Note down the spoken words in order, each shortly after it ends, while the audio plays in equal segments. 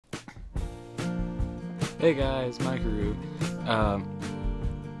Hey guys, Mikeru. God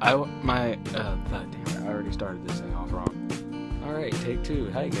damn it, I already started this thing off wrong. Alright, take two.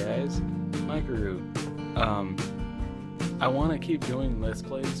 Hi guys, Mikeru. I want to keep doing Let's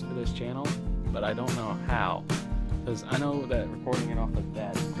Plays for this channel, but I don't know how. Because I know that recording it off of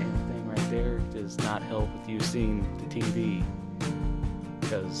that damn thing right there does not help with you seeing the TV.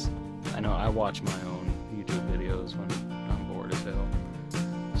 Because I know I watch my own YouTube videos when I'm bored as hell.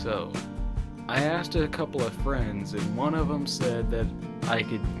 So, I asked a couple of friends, and one of them said that I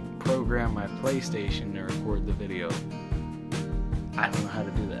could program my PlayStation to record the video. I don't know how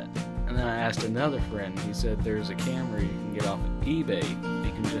to do that. And then I asked another friend, he said there's a camera you can get off of eBay,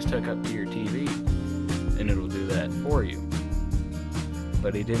 you can just hook up to your TV, and it'll do that for you.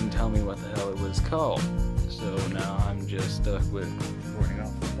 But he didn't tell me what the hell it was called, so now I'm just stuck with recording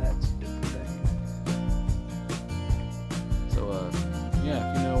off of that stupid thing. So,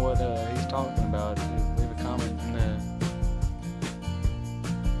 yeah, if you know what he's talking about, leave a comment in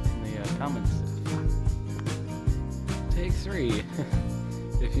the comments. Take three.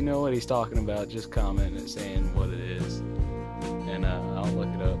 If you know what he's talking about, just comment it saying what it is, and I'll look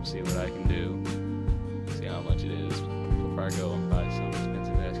it up, see what I can do, see how much it is before I go and buy some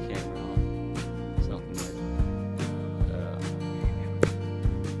expensive ass camera on something like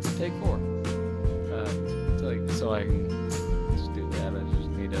take four. So I can just do that. I just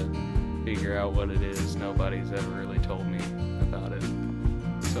need to figure out what it is. Nobody's ever really told me about it.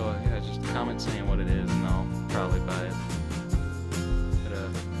 So yeah, just comment saying what it is, and I'll probably buy it. But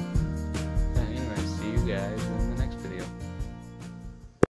anyway, see you guys.